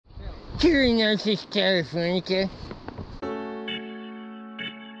Curiosities, California.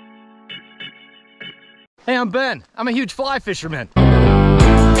 Hey, I'm Ben. I'm a huge fly fisherman.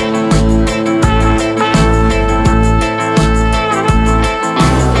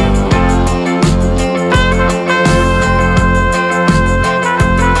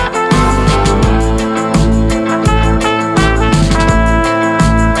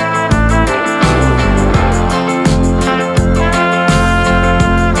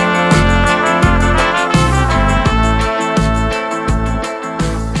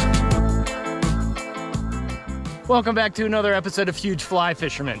 Welcome back to another episode of Huge Fly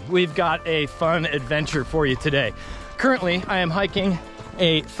Fisherman. We've got a fun adventure for you today. Currently, I am hiking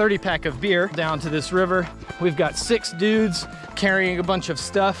a 30-pack of beer down to this river. We've got 6 dudes carrying a bunch of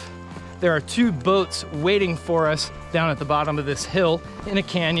stuff. There are 2 boats waiting for us down at the bottom of this hill in a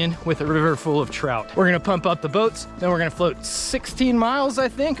canyon with a river full of trout. We're gonna pump up the boats, then we're gonna float 16 miles, I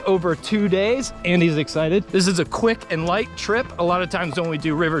think, over 2 days. Andy's excited. This is a quick and light trip. A lot of times when we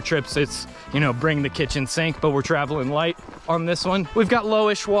do river trips, it's, you know, bring the kitchen sink, but we're traveling light on this one. We've got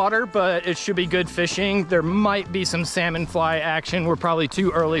lowish water, but it should be good fishing. There might be some salmon fly action. We're probably too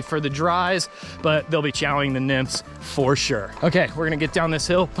early for the dries, but they'll be chowing the nymphs for sure. Okay, we're gonna get down this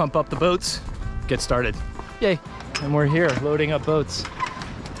hill, pump up the boats, get started. Yay. And we're here loading up boats.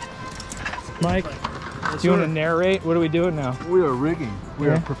 Mike, do you want to narrate? What are we doing now? We are rigging. We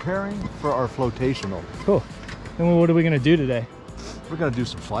are preparing for our flotational. Cool. And what are we going to do today? We're going to do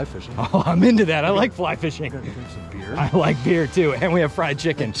some fly fishing. Oh, I'm into that. I like fly fishing. We're going to drink some beer. I like beer too. And we have fried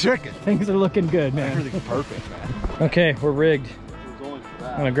chicken. And chicken. Things are looking good, man. Everything's perfect, man. Okay, we're rigged.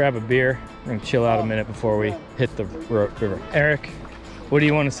 I'm going to grab a beer. We're going to chill out a minute before we hit the river. Eric, what do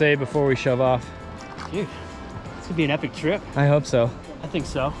you want to say before we shove off? Dude, this could be an epic trip. I hope so. I think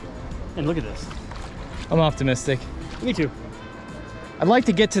so. And look at this. I'm optimistic. Me too. I'd like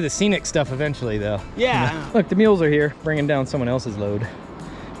to get to the scenic stuff eventually, though. Yeah. Look, the mules are here, bringing down someone else's load.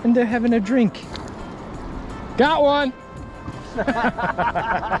 And they're having a drink. Got one!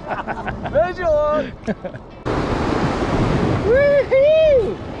 Visual!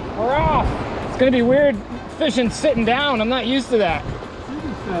 Woohoo! We're off! It's gonna be weird fishing sitting down. I'm not used to that.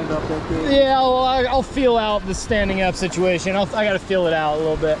 Stand up that good. Yeah, well, I'll feel out the standing up situation. I gotta feel it out a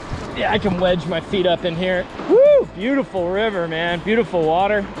little bit. Yeah, I can wedge my feet up in here. Woo! Beautiful river, man. Beautiful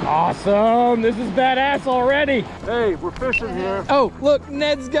water. Awesome. This is badass already. Hey, we're fishing here. Oh, look,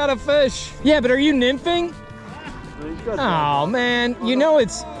 Ned's got a fish. Yeah, but are you nymphing? Oh man, you know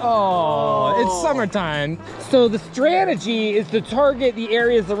it's summertime. So the strategy is to target the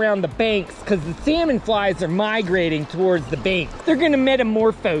areas around the banks because the salmon flies are migrating towards the banks. They're gonna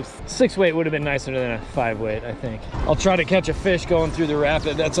metamorphose. 6 weight would have been nicer than a 5 weight, I think. I'll try to catch a fish going through the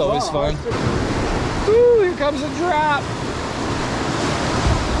rapid. That's always fun. Woo, here comes a drop.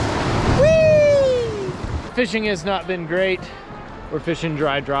 Whee! Fishing has not been great. We're fishing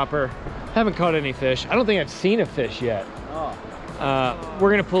dry dropper. Haven't caught any fish. I don't think I've seen a fish yet.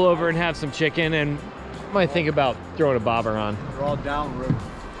 We're gonna pull over and have some chicken and might think about throwing a bobber on. We're all downriver.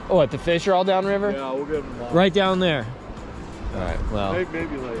 Oh, what, the fish are all downriver? Yeah, we'll give them all. Right down there. All right, well,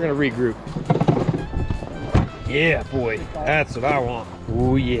 Maybe later. we're gonna regroup. Yeah, boy, that's what I want.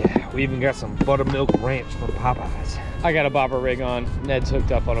 Oh yeah, we even got some buttermilk ranch from Popeyes. I got a bobber rig on. Ned's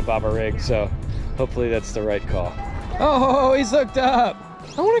hooked up on a bobber rig, so hopefully that's the right call. Oh, he's hooked up.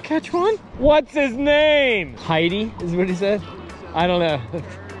 I want to catch one. What's his name? Heidi is what he said. I don't know.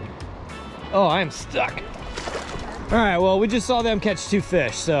 Oh, I am stuck. All right, well, we just saw them catch 2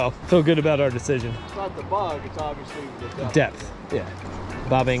 fish, so feel good about our decision. It's not the bug, it's obviously the depth. Depth, yeah.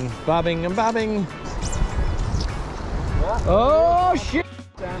 Bobbing, bobbing, and bobbing. Oh, shit.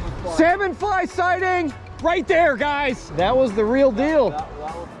 Salmon fly sighting right there, guys. That was the real deal.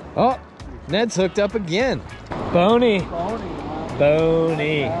 Oh, Ned's hooked up again. Bony.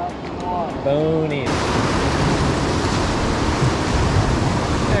 Bony. Bony.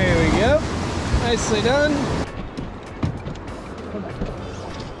 There we go. Nicely done.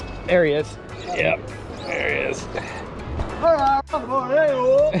 There he is. Yep. There he is.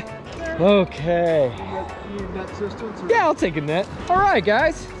 Okay. Yeah, I'll take a net. All right,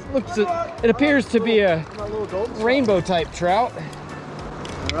 guys. Looks. It appears to be a rainbow type trout.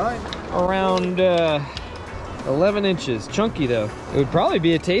 All right. Around 11 inches. Chunky though. It would probably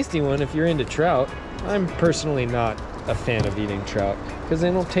be a tasty one if you're into trout. I'm personally not a fan of eating trout because they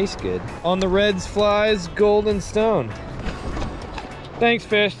don't taste good. On the reds flies golden stone. Thanks,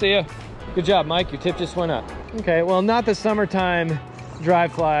 fish. See ya. Good job, Mike. Your tip just went up. Okay, well, not the summertime dry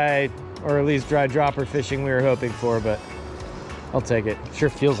fly, or at least dry dropper fishing we were hoping for, but I'll take it.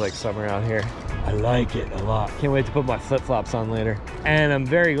 Sure feels like summer out here. I like it a lot. Can't wait to put my flip-flops on later. And I'm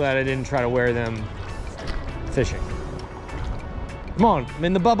very glad I didn't try to wear them fishing. Come on, I'm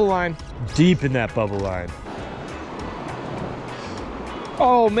in the bubble line. Deep in that bubble line.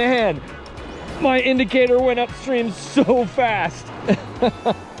 Oh man, my indicator went upstream so fast.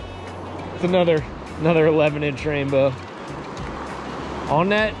 It's another 11-inch rainbow. On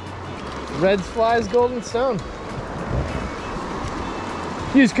that Reds Flies Golden Stone.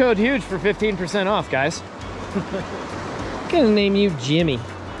 Use code HUGE for 15% off, guys. Gonna name you Jimmy.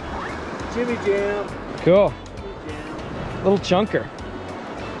 Jimmy Jam. Cool. Little chunker.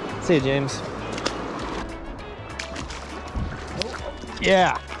 See you, James.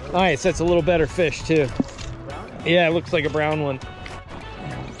 Yeah, nice. That's a little better fish too. Yeah, it looks like a brown one.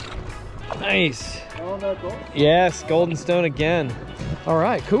 Nice. Yes, Golden Stone again. All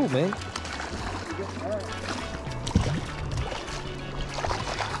right, cool, man.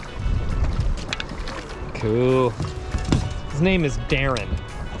 Cool. His name is Darren.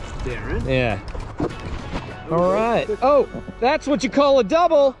 Darren? Yeah. All right. Oh, that's what you call a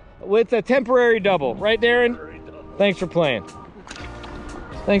double with a temporary double. Right, Darren? Thanks for playing.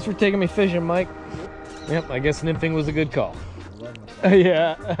 Thanks for taking me fishing, Mike. Yep, I guess nymphing was a good call.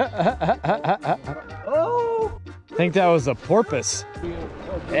 Yeah. Oh! I think that was a porpoise.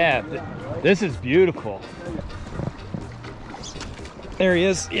 Yeah, this is beautiful. There he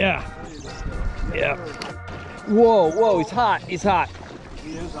is. Yeah. Yeah. Whoa, whoa, he's hot. He's hot.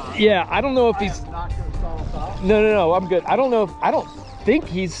 Yeah, I don't know if he's... No, I'm good. I don't know if... I don't think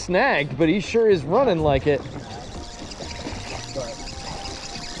he's snagged, but he sure is running like it.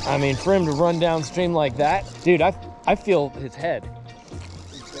 I mean, for him to run downstream like that, dude, I feel his head.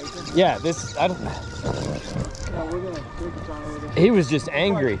 Yeah, this, I don't... He was just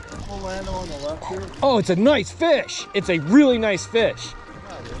angry. Oh, it's a nice fish. It's a really nice fish.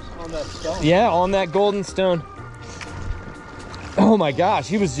 On that stone. Yeah, on that Golden Stone. Oh my gosh,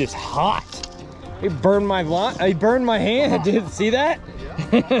 he was just hot. He burned my line. He burned my hand. Did you see that?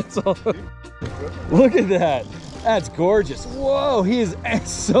 So, look at that. That's gorgeous. Whoa, he is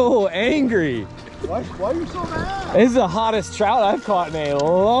so angry. Why are you so mad? This is the hottest trout I've caught in a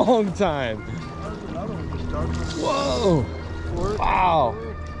long time. Whoa. Wow.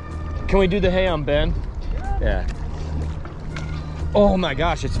 Can we do the hay on Ben? Yeah. Oh my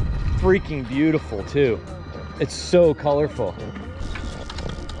gosh, it's freaking beautiful too. It's so colorful.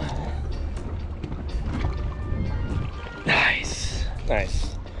 Nice.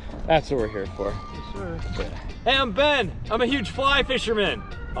 Nice. That's what we're here for. Yes, sir. Yeah. Hey, I'm Ben. I'm a huge fly fisherman.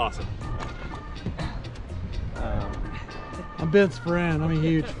 Awesome. I'm Ben's friend. I'm a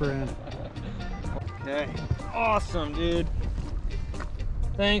huge friend. Okay. Awesome, dude.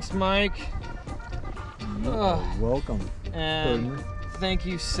 Thanks, Mike. Welcome. And thank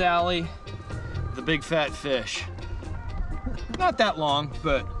you, Sally, the big fat fish. Not that long,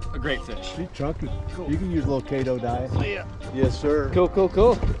 but a great fish. She's chunky. You can use a little Kato dye. Yeah. Yes, sir. Cool, cool,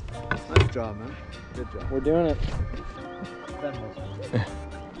 cool. Nice job, man. Good job. We're doing it.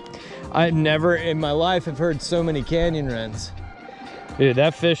 I never in my life have heard so many canyon wrens. Dude,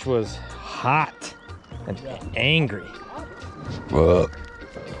 that fish was hot and angry. Whoa.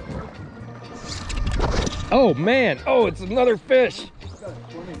 Oh man, oh, it's another fish.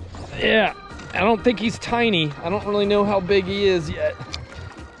 Yeah, I don't think he's tiny. I don't really know how big he is yet.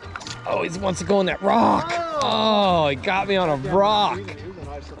 Oh, he wants to go on that rock. Oh, he got me on a rock.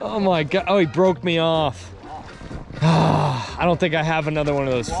 Oh my God, oh, he broke me off. I don't think I have another one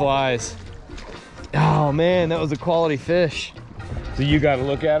of those flies. Oh man, that was a quality fish. So you got to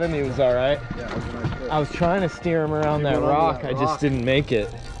look at him, he was all right? Yeah, that was a nice fish. I was trying to steer him around that rock, I just didn't make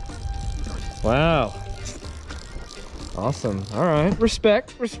it. Wow. Awesome, all right,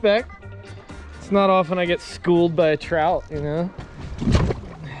 respect, respect. It's not often I get schooled by a trout, you know?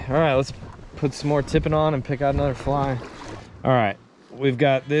 All right, let's put some more tipping on and pick out another fly. All right, we've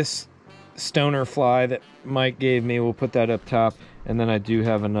got this stoner fly that Mike gave me. We'll put that up top. And then I do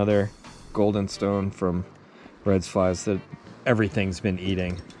have another Golden Stone from Reds Flies that everything's been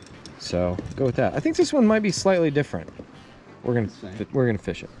eating. So go with that. I think this one might be slightly different. We're gonna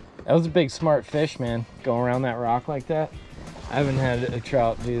fish it. That was a big smart fish, man. Going around that rock like that. I haven't had a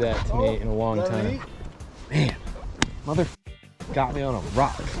trout do that to me in a long time. Man, mother got me on a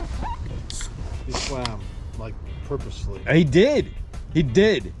rock. He swam like purposely. He did. He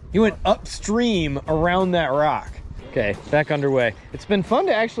did. He went upstream around that rock. Okay, back underway. It's been fun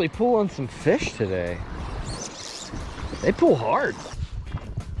to actually pull on some fish today. They pull hard.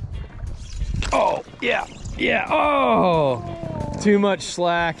 Oh, yeah, yeah. Oh, too much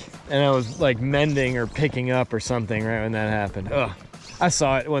slack. And I was like mending or picking up or something right when that happened. Oh, I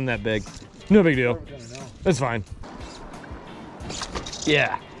saw it. It wasn't that big. No big deal. That's fine.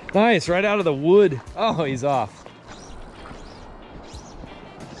 Yeah. Nice, right out of the wood. Oh, he's off.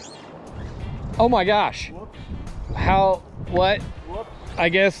 Oh my gosh. What? I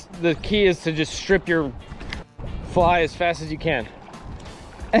guess the key is to just strip your fly as fast as you can.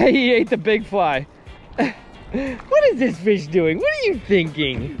 Hey, he ate the big fly. What is this fish doing? What are you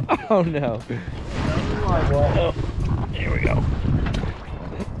thinking? Oh no. Oh, here we go.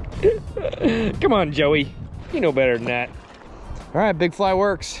 Come on, Joey. You know better than that. All right, big fly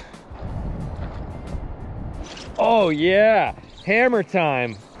works. Oh yeah, hammer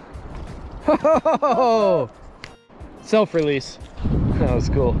time. Oh, self-release. That was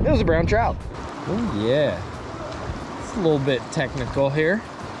cool. It was a brown trout. Oh yeah. It's a little bit technical here.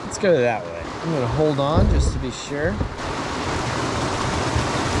 Let's go that way. I'm gonna hold on just to be sure.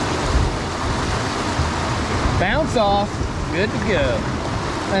 Bounce off. Good to go.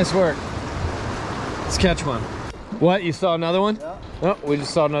 Nice work. Let's catch one. What, you saw another one? Yeah. Oh, we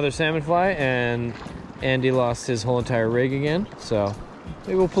just saw another salmon fly, and Andy lost his whole entire rig again, so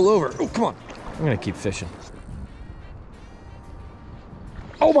maybe we'll pull over. Oh, come on. I'm gonna keep fishing.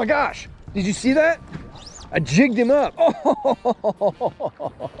 Oh my gosh, did you see that? I jigged him up. Oh.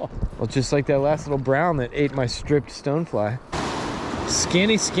 Well, just like that last little brown that ate my stripped stonefly.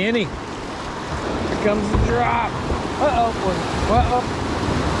 Skinny, skinny. Here comes the drop. Uh-oh.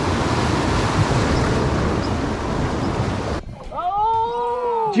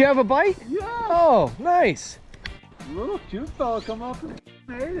 Oh! Did you have a bite? Yeah. Oh, nice. Little cute fella come up and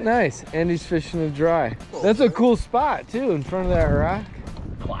ate it. Nice. Andy's fishing the dry. That's a cool spot too, in front of that rock.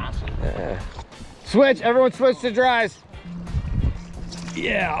 Classic. Yeah. Switch. Everyone switch to dries.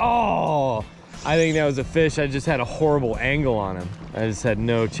 Yeah. Oh. I think that was a fish. I just had a horrible angle on him. I just had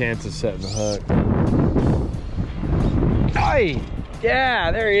no chance of setting the hook. Aye.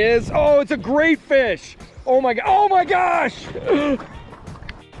 Yeah, there he is. Oh, it's a great fish. Oh my god. Oh my gosh.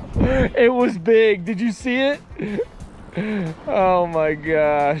 It was big. Did you see it? Oh my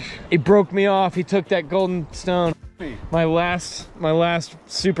gosh. He broke me off. He took that golden stone. My last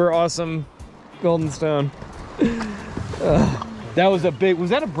super awesome golden stone. That was a big, was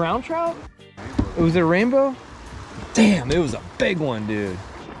that a brown trout? Was it a rainbow? Damn, it was a big one, dude.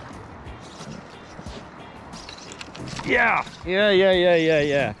 Yeah.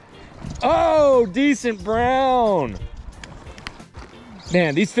 Oh, decent brown.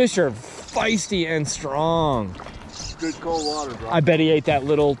 Man, these fish are feisty and strong. Good cold water, bro. I bet he ate that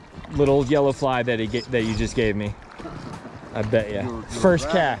little yellow fly that you just gave me. I bet you. First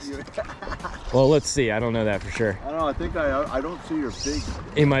cast. Well, let's see. I don't know that for sure. I don't know. I think I don't see your big.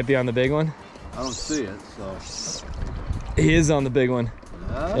 He might be on the big one. I don't see it, so. He is on the big one.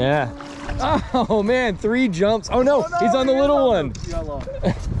 Yeah. Oh man, 3 jumps. Oh no, he's on the little one.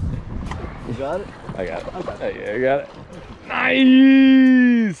 You got it? I got it. I got it.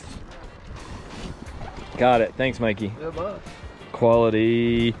 Nice. Got it. Thanks, Mikey. Yeah, bud.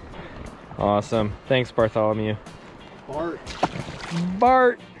 Quality. Awesome. Thanks, Bartholomew.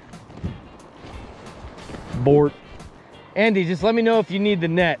 Bart. Bort. Andy, just let me know if you need the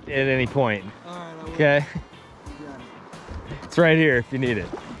net at any point. All right, I will. Okay. It's right here if you need it.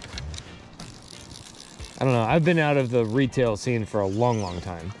 I don't know. I've been out of the retail scene for a long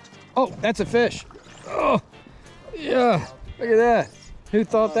time. Oh, that's a fish. Oh, yeah. Look at that. Who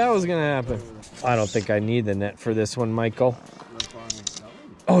thought that was gonna happen? I don't think I need the net for this one, Michael.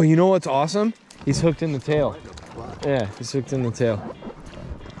 Oh, you know what's awesome? He's hooked in the tail. Yeah, he's hooked in the tail.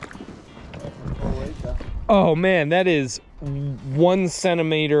 Oh man, that is 1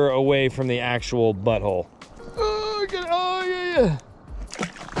 centimeter away from the actual butthole. Oh, yeah.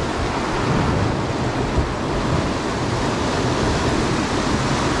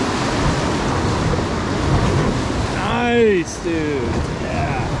 Nice, dude.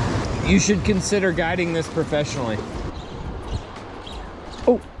 Yeah. You should consider guiding this professionally.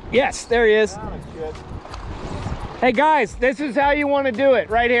 Oh, yes, there he is. Hey guys, this is how you want to do it,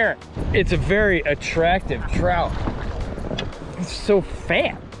 right here. It's a very attractive trout. It's so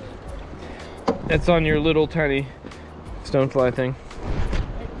fat. That's on your little tiny stonefly thing.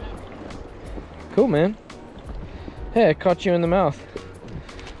 Cool, man. Hey, I caught you in the mouth.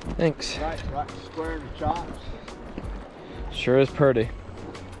 Thanks. Right square in the chops. Sure is pretty.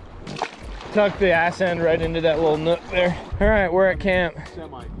 Tuck the ass end right into that little nook there. All right, we're at camp.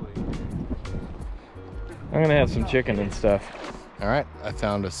 I'm gonna have some chicken and stuff. All right, I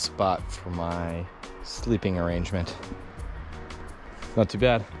found a spot for my sleeping arrangement. Not too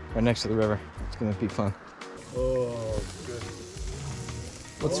bad, right next to the river. It's gonna be fun. Oh, good.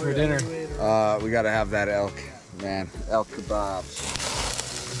 What's for dinner? We gotta have that elk, man. Elk kebabs.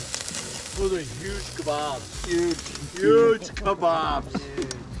 Those are huge kebabs. Huge kebabs.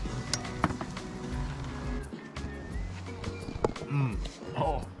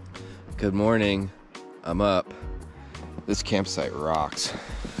 Oh. Good morning. I'm up. This campsite rocks.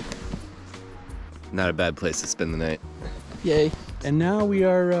 Not a bad place to spend the night. Yay. And now we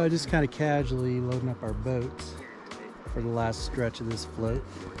are just kind of casually loading up our boats for the last stretch of this float,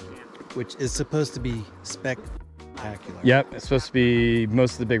 which is supposed to be spectacular. Yep, it's supposed to be,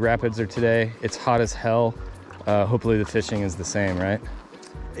 most of the big rapids are today. It's hot as hell. Hopefully the fishing is the same, right?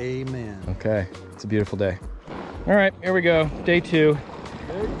 Amen. Okay, it's a beautiful day. All right, here we go, day 2.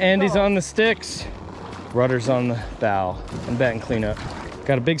 Andy's on the sticks, rudder's on the bow, and batting cleanup.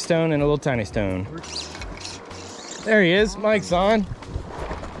 Got a big stone and a little tiny stone. There he is, Mike's on.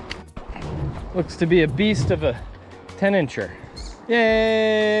 Looks to be a beast of a 10-incher.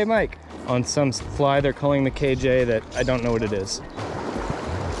 Yay, Mike. On some fly, they're calling the KJ that I don't know what it is.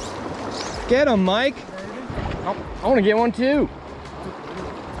 Get him, Mike. I want to get one too.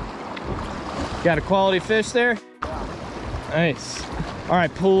 Got a quality fish there? Nice. All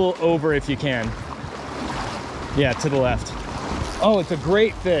right, pull over if you can. Yeah, to the left. Oh, it's a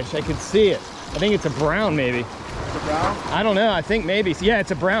great fish. I could see it. I think it's a brown, maybe. It's a brown? I don't know. I think maybe. Yeah,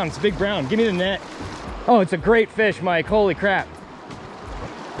 it's a brown. It's a big brown. Give me the net. Oh, it's a great fish, Mike. Holy crap.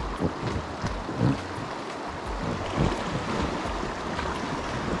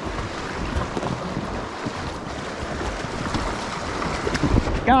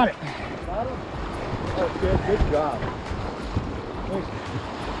 Got it. Got him? Oh, good job.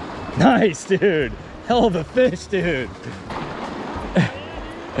 Nice, dude. Hell of a fish, dude.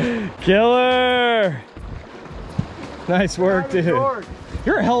 Killer. Nice work, dude.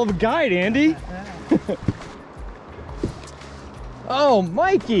 You're a hell of a guide, Andy. Oh,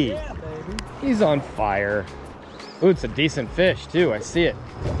 Mikey. Yeah, baby. He's on fire. Ooh, it's a decent fish, too. I see it.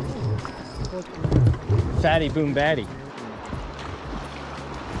 Fatty boom batty.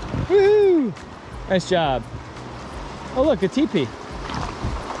 Woo! Nice job. Oh, look, a teepee.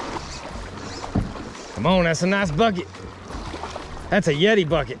 Come on, that's a nice bucket. That's a Yeti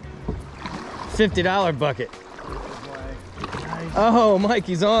bucket. $50 bucket. Oh,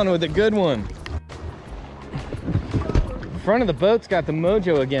 Mikey's on with a good one. Front of the boat's got the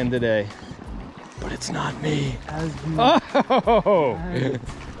mojo again today. But it's not me. Oh!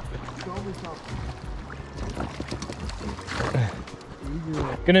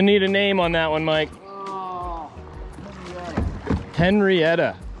 Gonna need a name on that one, Mike.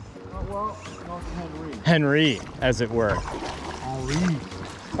 Henrietta. Well, no, it's Henry, Henry. as it were. Henry.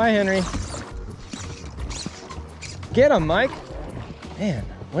 Bye, Henry. Get him, Mike. Man,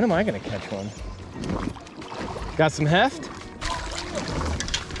 when am I gonna catch one? Got some heft?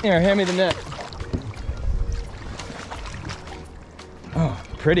 Here, hand me the net. Oh,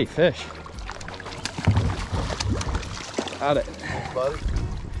 pretty fish. Got it. Thanks, buddy.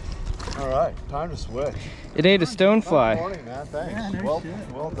 All right, time to switch. It ate a Good stonefly. morning, man. Thanks. Yeah, no well,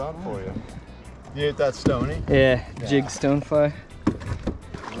 shit. well done for you. You ate that stony? Yeah, jig stonefly.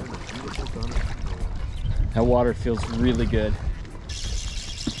 That water feels really good.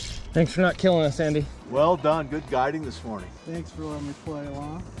 Thanks for not killing us, Andy. Well done. Good guiding this morning. Thanks for letting me play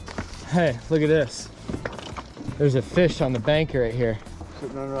along. Hey, look at this. There's a fish on the bank right here.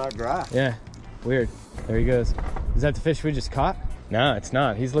 Sitting under that grass. Yeah, weird. There he goes. Is that the fish we just caught? No, it's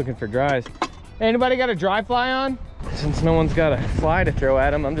not. He's looking for dries. Hey, anybody got a dry fly on? Since no one's got a fly to throw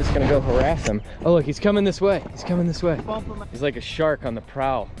at him, I'm just gonna go harass him. Oh, look, he's coming this way. He's coming this way. He's like a shark on the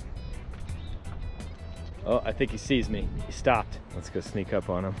prowl. Oh, I think he sees me. He stopped. Let's go sneak up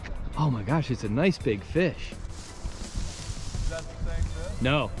on him. Oh my gosh, it's a nice big fish. Is that the same fish?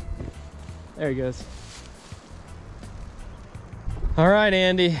 No. There he goes. All right,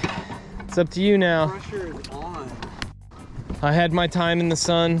 Andy. It's up to you now. Pressure is on. I had my time in the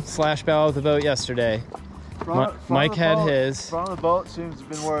sun slash bow of the boat yesterday. Mike had his. Front of the boat seems to have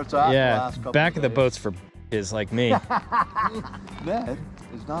been where it's at the Yeah, last couple back of the days. boat's for is like me. Ned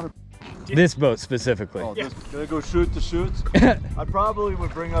is not a... This boat specifically. Oh, just gonna go shoot the shoots? I probably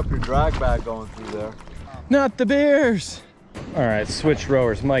would bring up your drag bag going through there. Not the bears. All right, switch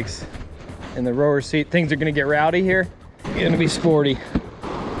rowers. Mike's in the rower seat. Things are gonna get rowdy here. Gonna be sporty.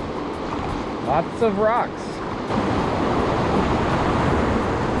 Lots of rocks.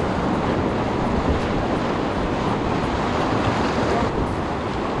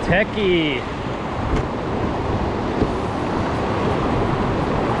 Techie.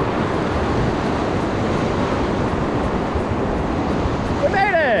 We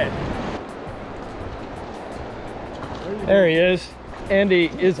made it. There he is. Andy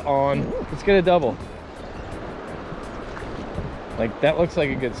is on. Let's get a double. Like, that looks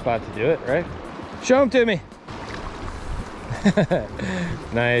like a good spot to do it, right? Show them to me.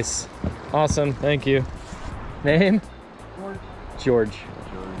 Nice. Awesome. Thank you. Name? George.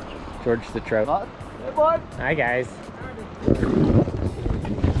 George the Trout. Hey, bud. Hi, guys.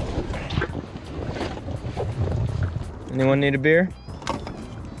 Anyone need a beer?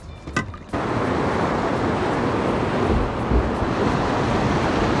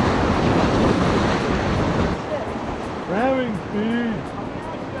 Ramming speed.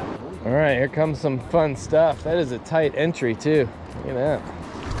 All right, here comes some fun stuff. That is a tight entry too. Look at that.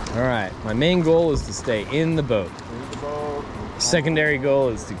 All right, my main goal is to stay in the boat. Secondary goal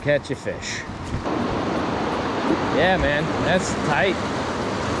is to catch a fish. Yeah, man, that's tight.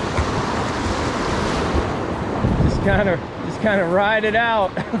 Just kind of ride it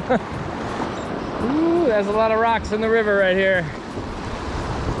out. Ooh, there's a lot of rocks in the river right here.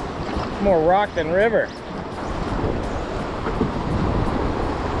 More rock than river.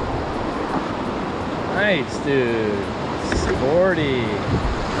 Nice, dude. Sporty.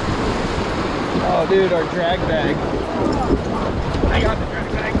 Oh, dude, our drag bag. I got the drag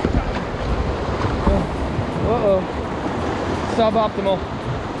bag. Uh-oh. Suboptimal.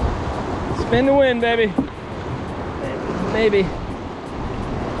 Spin to win, baby. Maybe.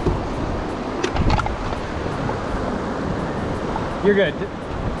 You're good.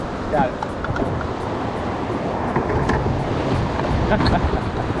 Got it.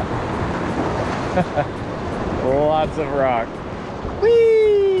 Lots of rock.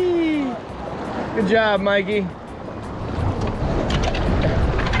 Whee! Good job, Mikey.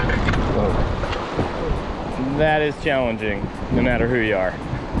 Whoa. That is challenging, no matter who you are.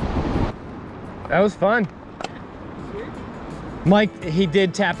 That was fun. Mike, he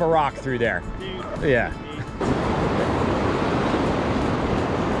did tap a rock through there. Yeah.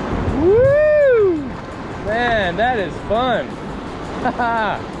 Woo! Man, that is fun.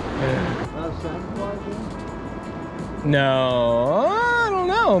 No, I don't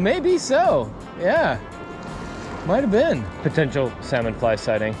know. Maybe so. Yeah. Might have been. Potential salmon fly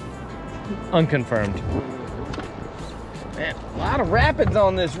sighting. Unconfirmed. Man, a lot of rapids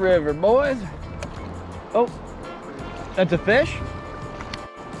on this river, boys. Oh, that's a fish?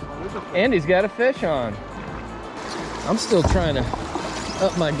 Andy's got a fish on. I'm still trying to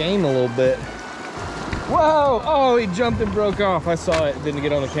up my game a little bit. Whoa! Oh, he jumped and broke off. I saw it. Didn't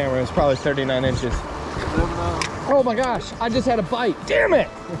get on the camera. It was probably 39 inches. Oh my gosh, I just had a bite. Damn it!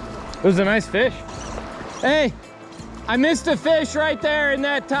 It was a nice fish. Hey, I missed a fish right there in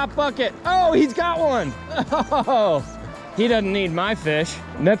that top bucket. Oh, he's got one. Oh, he doesn't need my fish.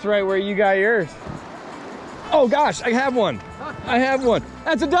 And that's right where you got yours. Oh gosh, I have one. I have one.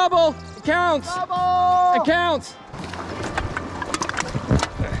 That's a double. It counts. Double! It counts.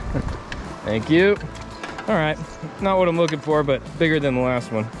 Thank you. All right, not what I'm looking for, but bigger than the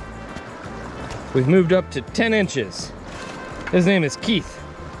last one. We've moved up to 10 inches. His name is Keith.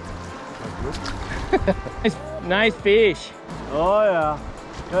 Nice fish. Oh yeah.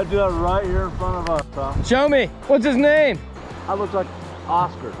 Gotta do that right here in front of us, huh? Show me. What's his name? That looks like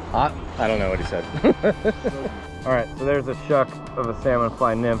Oscar. I don't know what he said. All right, so there's a shuck of a salmon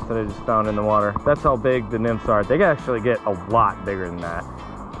fly nymph that I just found in the water. That's how big the nymphs are. They can actually get a lot bigger than that.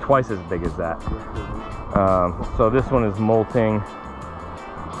 Twice as big as that. So this one is molting,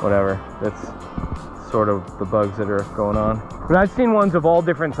 whatever. That's sort of the bugs that are going on. But I've seen ones of all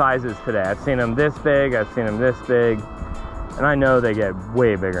different sizes today. I've seen them this big, I've seen them this big, and I know they get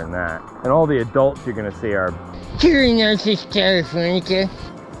way bigger than that. And all the adults you're gonna see are... Curiosities, California.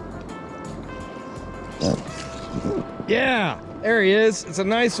 Yeah, there he is. It's a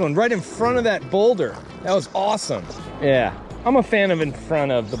nice one, right in front of that boulder. That was awesome. Yeah, I'm a fan of in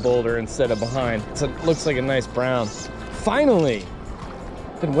front of the boulder instead of behind. It looks like a nice brown. Finally!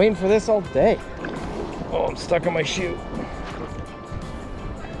 Been waiting for this all day. Oh, I'm stuck on my shoe.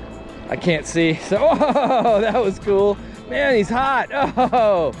 I can't see. So, oh, that was cool. Man, he's hot.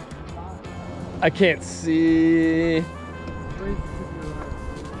 Oh, I can't see.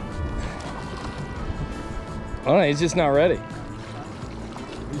 Oh, he's just not ready.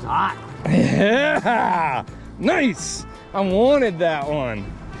 He's hot. Yeah, nice. I wanted that one.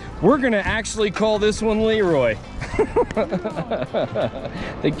 We're gonna actually call this one Leroy.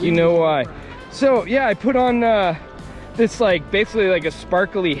 Think you know why. So yeah, I put on this basically like a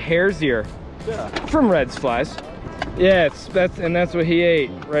sparkly hare's ear from Red's Flies. Yeah, that's what he ate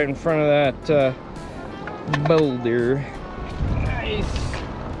right in front of that boulder. Nice,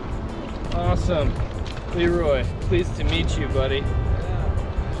 awesome. Leroy, pleased to meet you, buddy.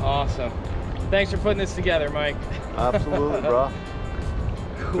 Awesome. Thanks for putting this together, Mike. Absolutely, bro.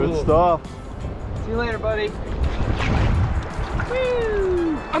 Cool. Good stuff. See you later, buddy.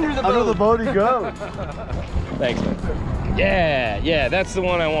 Woo! Under the boat. Under the boat he goes. Thanks, man. Yeah, that's the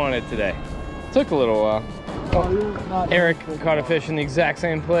one I wanted today. Took a little while. Oh, Eric caught a fish in the exact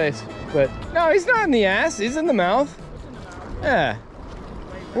same place, but no, he's not in the ass, he's in the mouth. Yeah,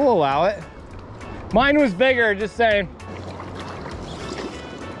 we'll allow it. Mine was bigger, just saying.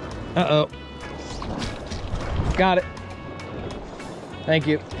 Uh-oh. Got it. Thank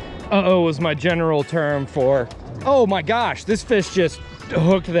you. Uh-oh was my general term for, oh my gosh, this fish just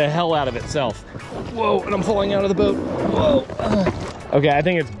hooked the hell out of itself. Whoa, and I'm falling out of the boat. Whoa. Okay, I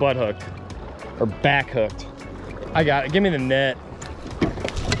think it's butt hooked or back hooked. I got it. Give me the net.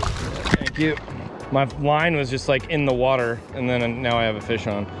 Thank you. My line was just like in the water, and then now I have a fish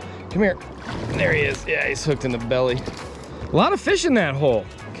on. Come here. There he is. Yeah, he's hooked in the belly. A lot of fish in that hole.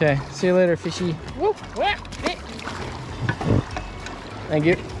 Okay, see you later, fishy. Woo. Thank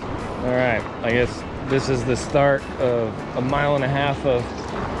you. All right, I guess this is the start of a 1.5 miles of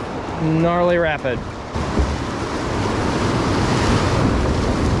gnarly rapid.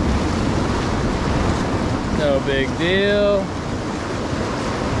 No big deal.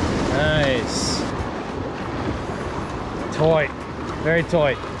 Nice. Toy, very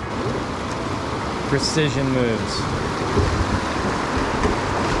toy. Precision moves.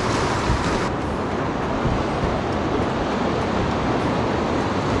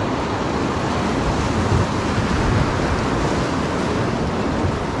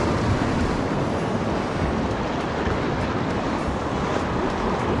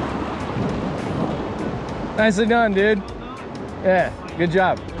 Nicely done, dude. Yeah, good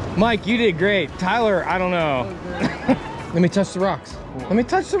job. Mike, you did great. Tyler, I don't know. Let me touch the rocks. Let me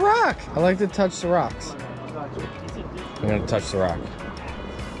touch the rock. I like to touch the rocks. I'm gonna touch the rock.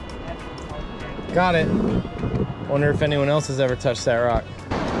 Got it. Wonder if anyone else has ever touched that rock.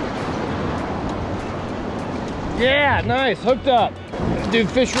 Yeah, nice, hooked up. Do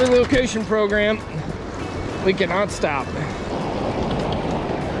fish relocation program. We cannot stop.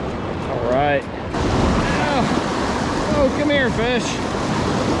 All right. Oh, come here, fish.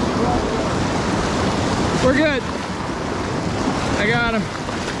 We're good. I got him.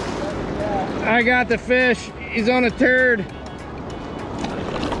 I got the fish. He's on a turd.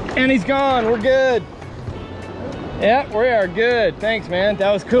 And he's gone. We're good. Yeah, we are good. Thanks, man.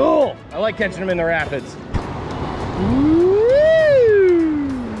 That was cool. I like catching them in the rapids. Woo!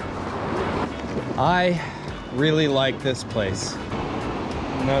 I really like this place.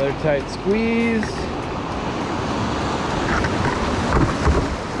 Another tight squeeze.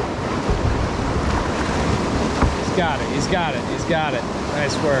 He's got it, he's got it, he's got it.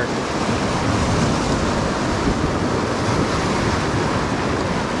 Nice work.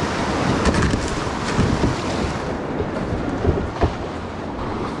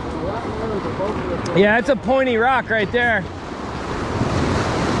 Yeah, it's a pointy rock right there.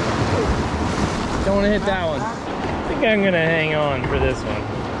 Don't want to hit that one. I think I'm gonna hang on for this one.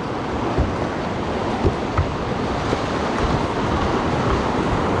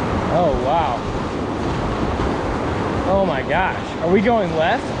 Oh, wow. Oh my gosh. Are we going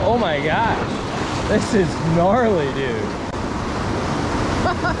left? Oh my gosh. This is gnarly, dude.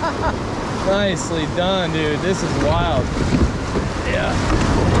 Nicely done, dude. This is wild. Yeah.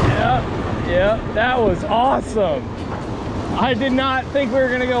 That was awesome. I did not think we were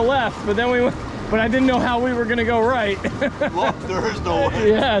gonna go left, but then we went, but I didn't know how we were gonna go right. Look, there is no way.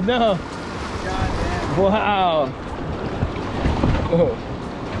 Yeah, no. Wow. Oh.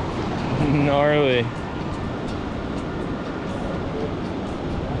 Gnarly.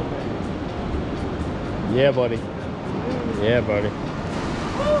 Yeah, buddy. Yeah, buddy.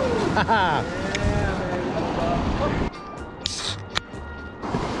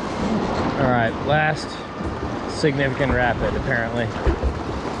 All right, last significant rapid, apparently.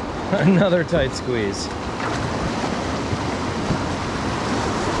 Another tight squeeze.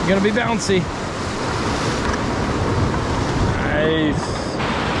 Gonna be bouncy. Nice.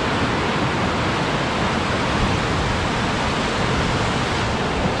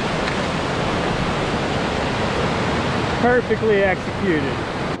 Perfectly executed.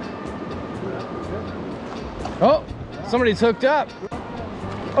 Oh, somebody's hooked up.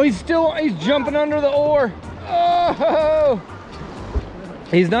 Oh, he's jumping under the oar. Oh,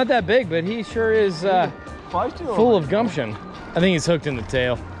 he's not that big, but he sure is full of gumption. I think he's hooked in the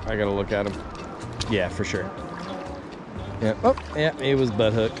tail. I gotta look at him. Yeah, for sure. Yeah. Oh, yeah, he was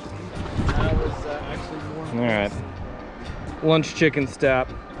butt hooked. That was actually more. All right. Lunch chicken stop.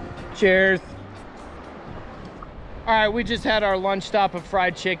 Cheers. All right, we just had our lunch stop of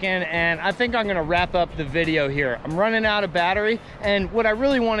fried chicken, and I think I'm gonna wrap up the video here. I'm running out of battery, and what I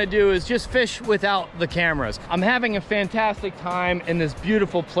really wanna do is just fish without the cameras. I'm having a fantastic time in this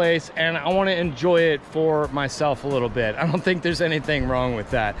beautiful place, and I wanna enjoy it for myself a little bit. I don't think there's anything wrong with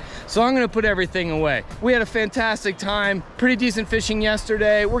that. So I'm gonna put everything away. We had a fantastic time, pretty decent fishing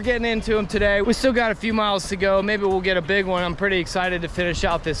yesterday. We're getting into them today. We still got a few miles to go. Maybe we'll get a big one. I'm pretty excited to finish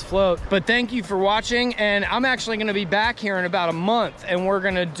out this float. But thank you for watching, and I'm actually gonna be back here in about a month, and we're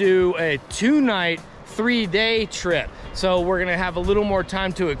gonna do a 2-night 3-day trip. So we're gonna have a little more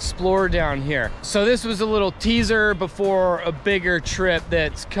time to explore down here. So this was a little teaser before a bigger trip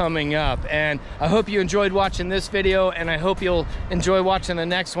that's coming up. And I hope you enjoyed watching this video, and I hope you'll enjoy watching the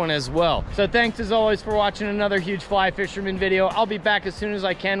next one as well. So thanks as always for watching another Huge Fly Fisherman video. I'll be back as soon as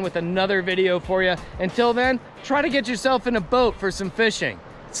I can with another video for you. Until then, try to get yourself in a boat for some fishing.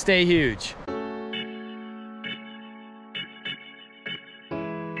 Stay huge.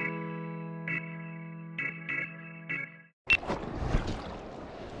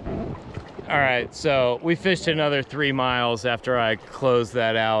 All right, so we fished another 3 miles after I closed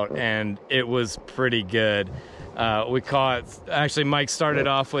that out, and it was pretty good. We caught, actually Mike started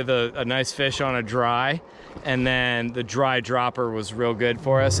off with a nice fish on a dry, and then the dry dropper was real good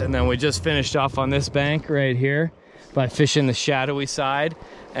for us. And then we just finished off on this bank right here by fishing the shadowy side.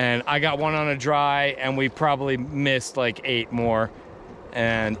 And I got one on a dry, and we probably missed like 8 more,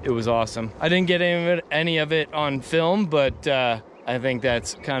 and it was awesome. I didn't get any of it on film, but I think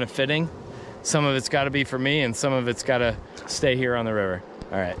that's kind of fitting. Some of it's got to be for me, and some of it's got to stay here on the river.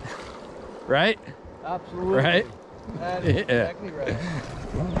 All right. Right? Absolutely. Right? That is exactly right.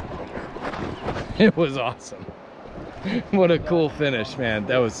 It was awesome. What a cool finish, man.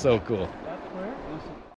 That was so cool.